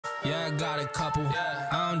Yeah, I got a couple.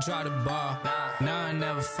 I don't try to ball. Now I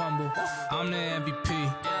never fumble. I'm the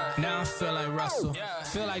MVP. Now I feel like Russell.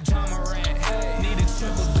 Feel like John Morant. Need a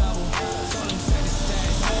triple double. Told him set the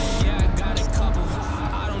stats. Yeah, I got a couple.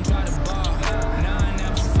 I don't try to ball. Now I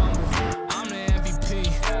never fumble. I'm the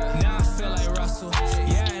MVP. Now I feel like Russell.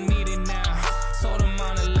 Yeah, I need it now. Told him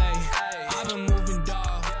on the lay. I've been moving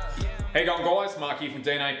dog. How you going, guys? Mark here from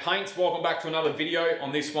DNA Paints. Welcome back to another video.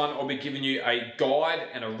 On this one, I'll be giving you a guide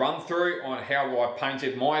and a run through on how I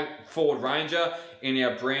painted my Ford Ranger in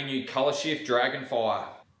our brand new colour shift Dragonfire.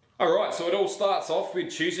 Alright, so it all starts off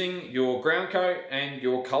with choosing your ground coat and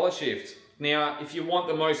your colour shift. Now, if you want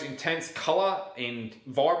the most intense colour and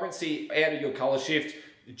vibrancy out of your colour shift,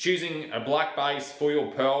 choosing a black base for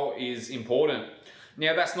your pearl is important.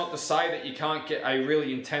 Now, that's not to say that you can't get a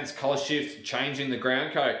really intense colour shift changing the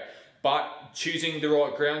ground coat, but choosing the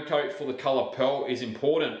right ground coat for the colour pearl is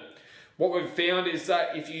important. What we've found is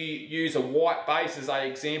that if you use a white base as an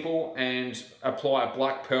example and apply a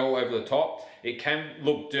black pearl over the top, it can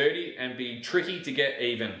look dirty and be tricky to get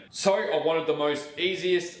even. So I wanted the most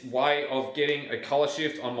easiest way of getting a colour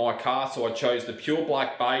shift on my car, so I chose the pure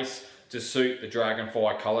black base to suit the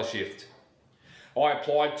Dragonfire colour shift. I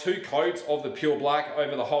applied 2 coats of the pure black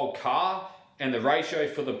over the whole car, and the ratio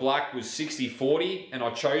for the black was 60-40, and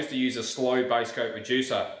I chose to use a slow base coat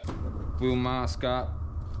reducer. We'll mask up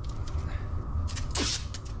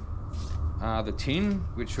the tin,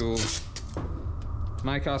 which will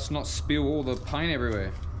make us not spill all the paint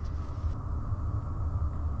everywhere.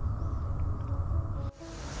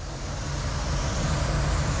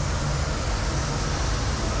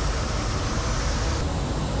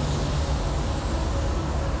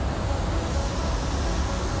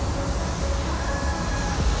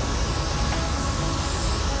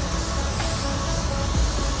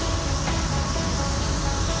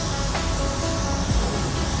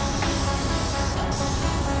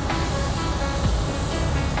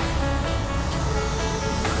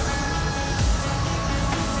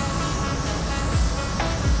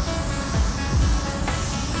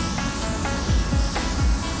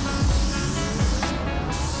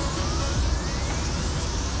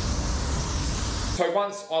 So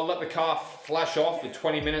once I let the car flash off for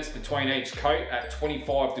 20 minutes between each coat at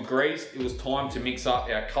 25 degrees, it was time to mix up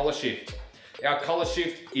our colour shift. Our colour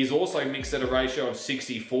shift is also mixed at a ratio of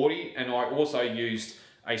 60-40, and I also used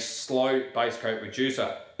a slow base coat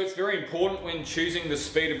reducer. It's very important when choosing the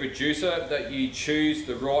speed of reducer that you choose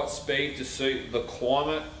the right speed to suit the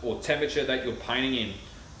climate or temperature that you're painting in.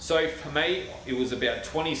 So for me, it was about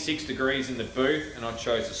 26 degrees in the booth, and I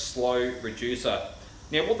chose a slow reducer.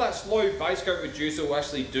 Now, what that slow base coat reducer will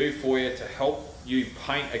actually do for you to help you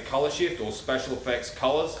paint a colour shift or special effects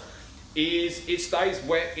colours is it stays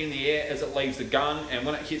wet in the air as it leaves the gun and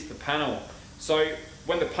when it hits the panel. So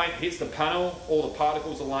when the paint hits the panel, all the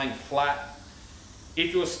particles are laying flat.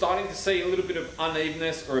 If you're starting to see a little bit of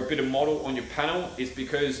unevenness or a bit of mottle on your panel, it's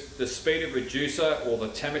because the speed of reducer or the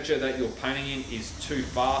temperature that you're painting in is too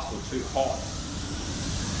fast or too hot.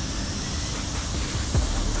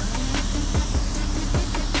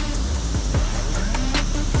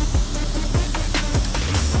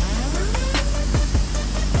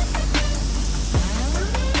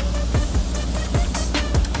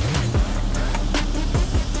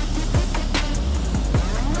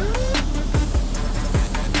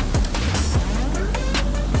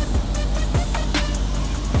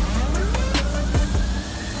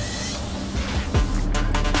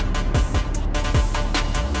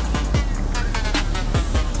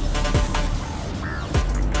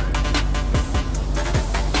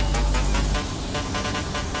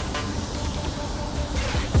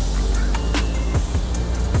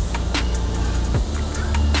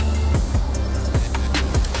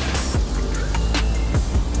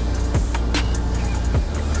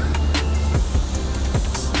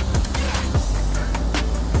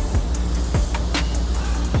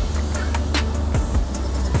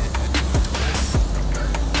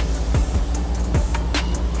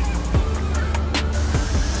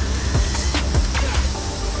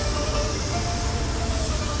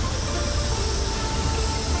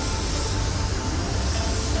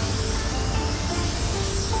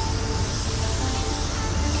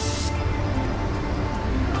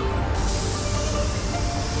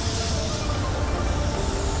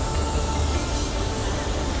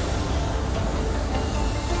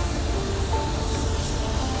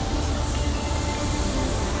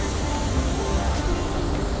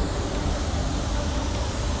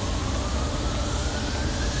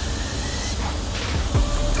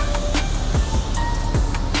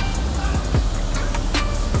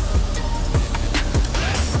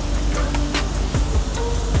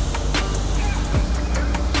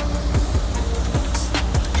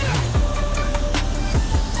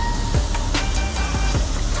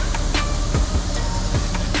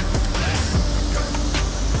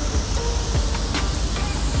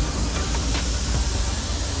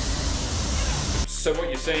 So what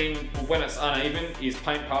you're seeing when it's uneven is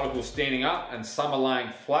paint particles standing up and some are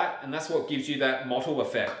laying flat, and that's what gives you that mottle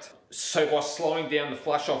effect. So by slowing down the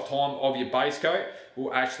flash off time of your base coat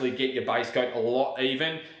will actually get your base coat a lot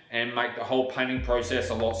even and make the whole painting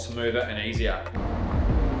process a lot smoother and easier.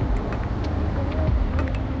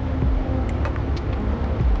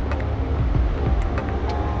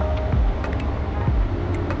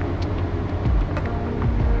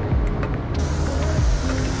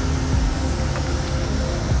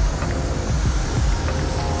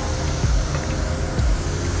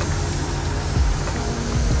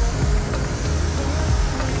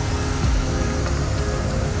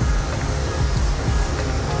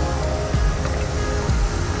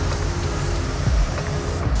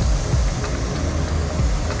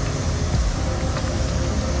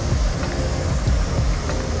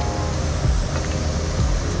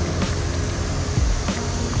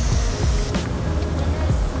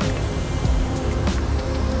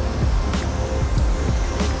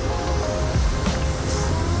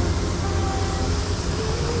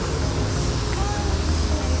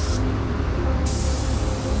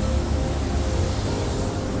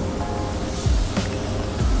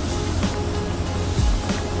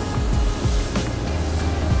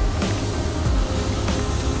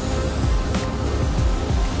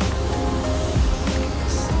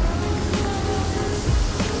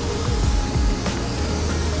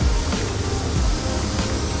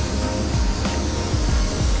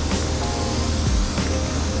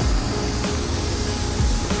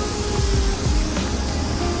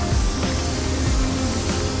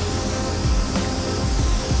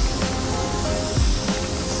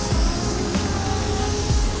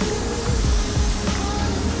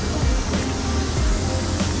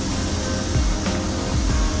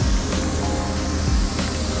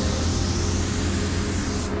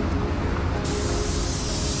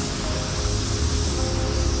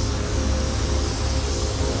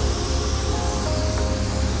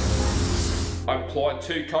 I applied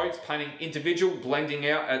 2 coats, painting individual, blending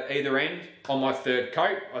out at either end on my 3rd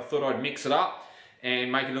coat. I thought I'd mix it up and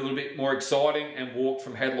make it a little bit more exciting and walk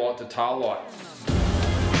from headlight to tail light.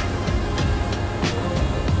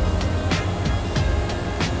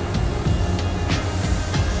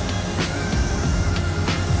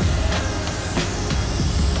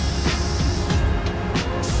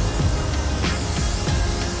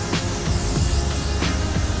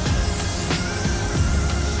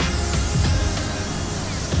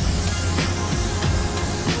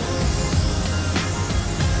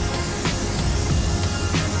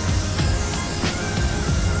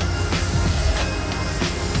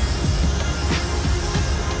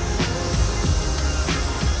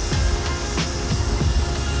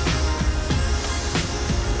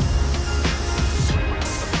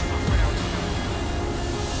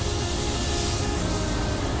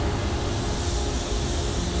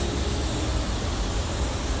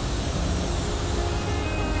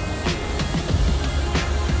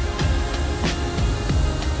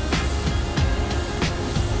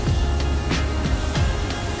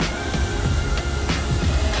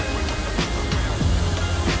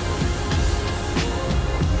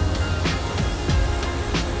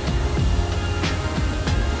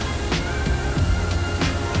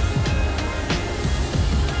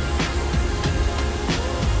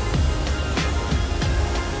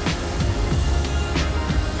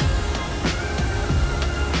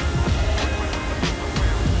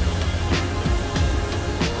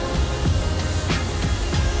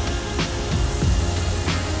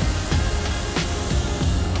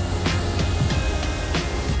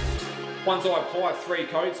 Once I apply 3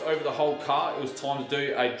 coats over the whole car, it was time to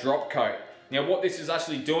do a drop coat. Now what this is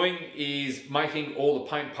actually doing is making all the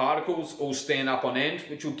paint particles all stand up on end,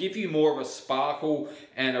 which will give you more of a sparkle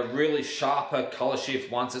and a really sharper color shift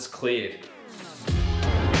once it's cleared.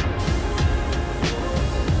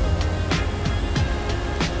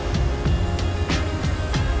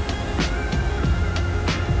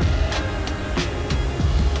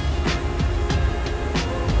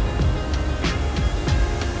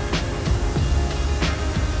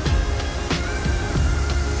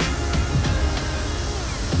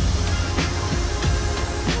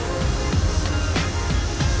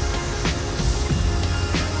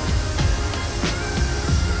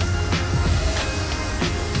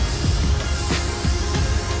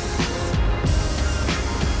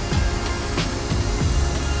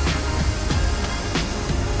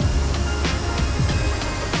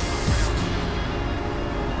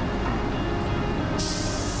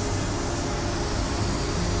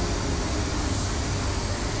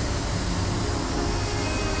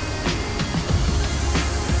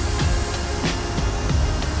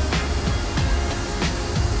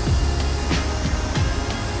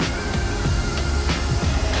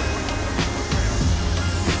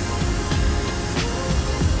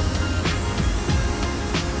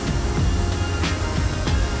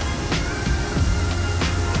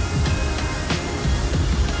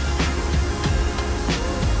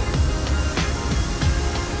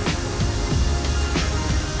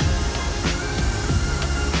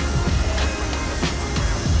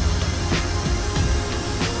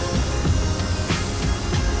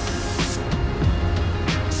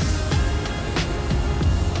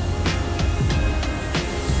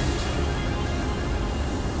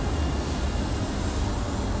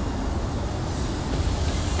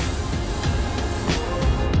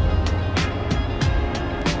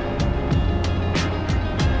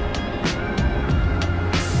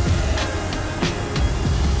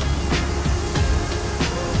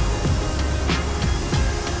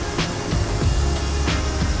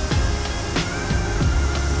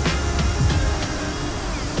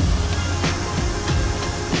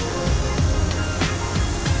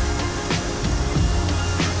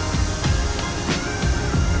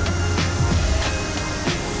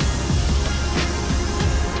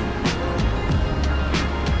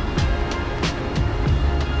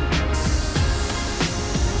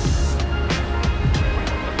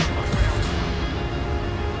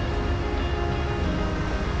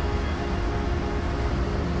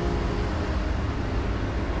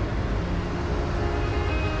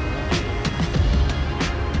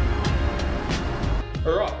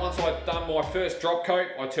 I'd done my first drop coat,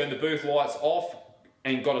 I turned the booth lights off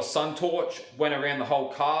and got a sun torch, went around the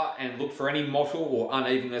whole car and looked for any mottle or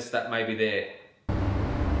unevenness that may be there.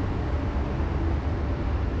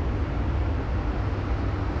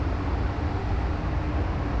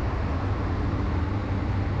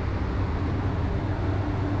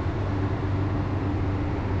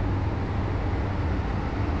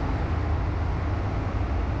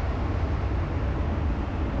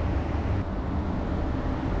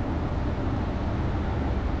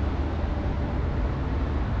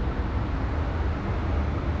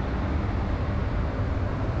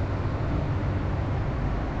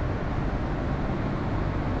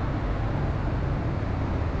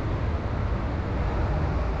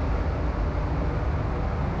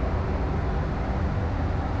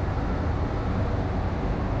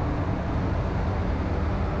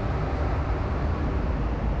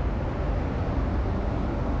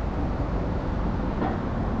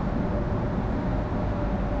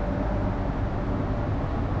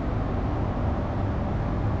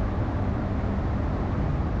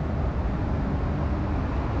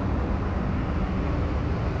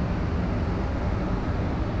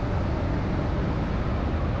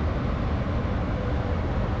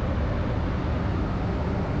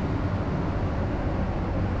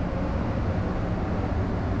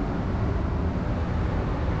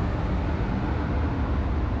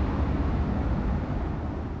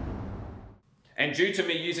 And due to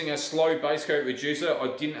me using a slow base coat reducer,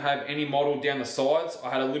 I didn't have any mottle down the sides. I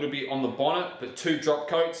had a little bit on the bonnet, but 2 drop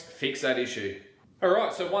coats fixed that issue.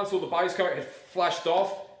 Alright, so once all the base coat had flashed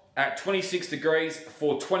off at 26 degrees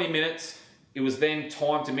for 20 minutes, it was then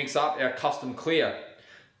time to mix up our custom clear.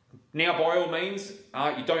 Now by all means,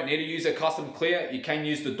 you don't need to use a custom clear, you can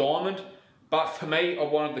use the diamond, but for me I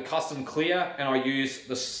wanted the custom clear and I used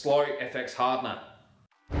the Slow FX hardener.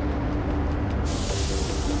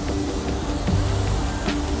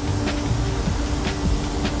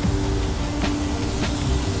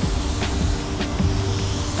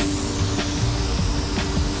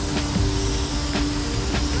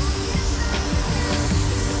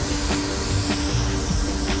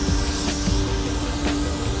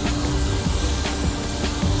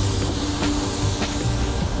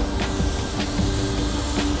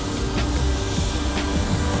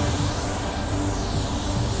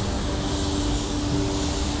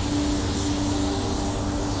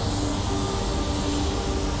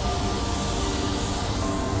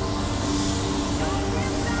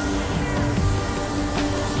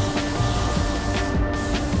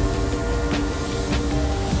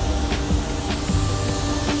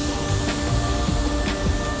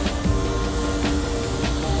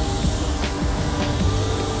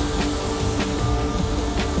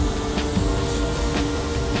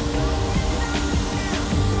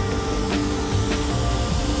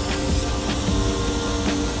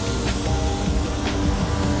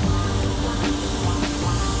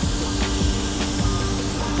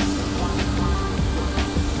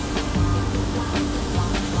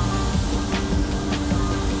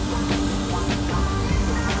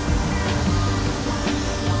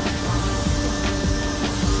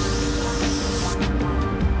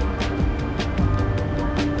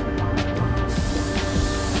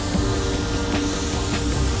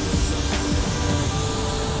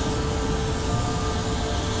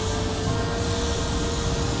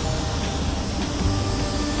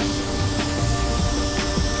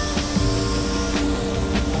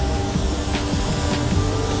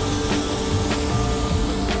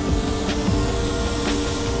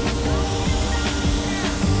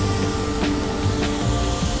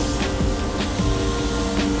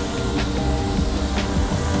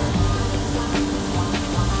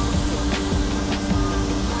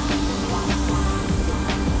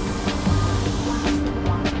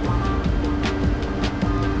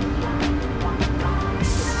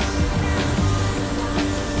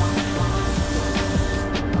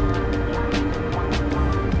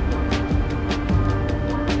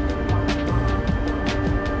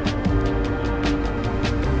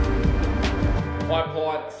 I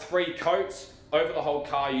applied 3 coats over the whole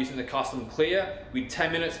car using the custom clear with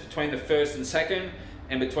 10 minutes between the first and second,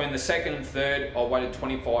 and between the second and third I waited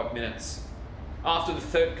 25 minutes. After the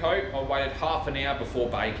 3rd coat I waited half an hour before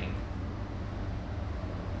baking.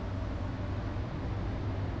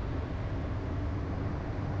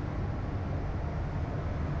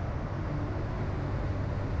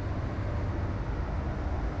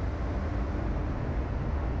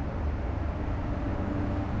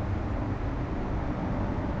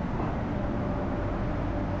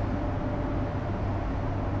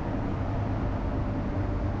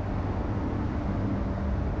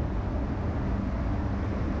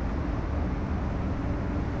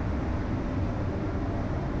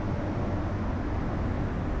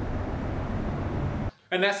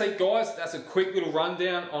 And that's it guys, that's a quick little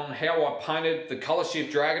rundown on how I painted the Colour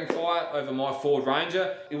Shift Dragonfire over my Ford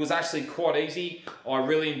Ranger. It was actually quite easy. I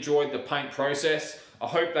really enjoyed the paint process. I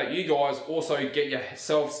hope that you guys also get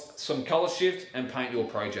yourselves some Colour Shift and paint your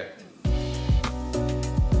project.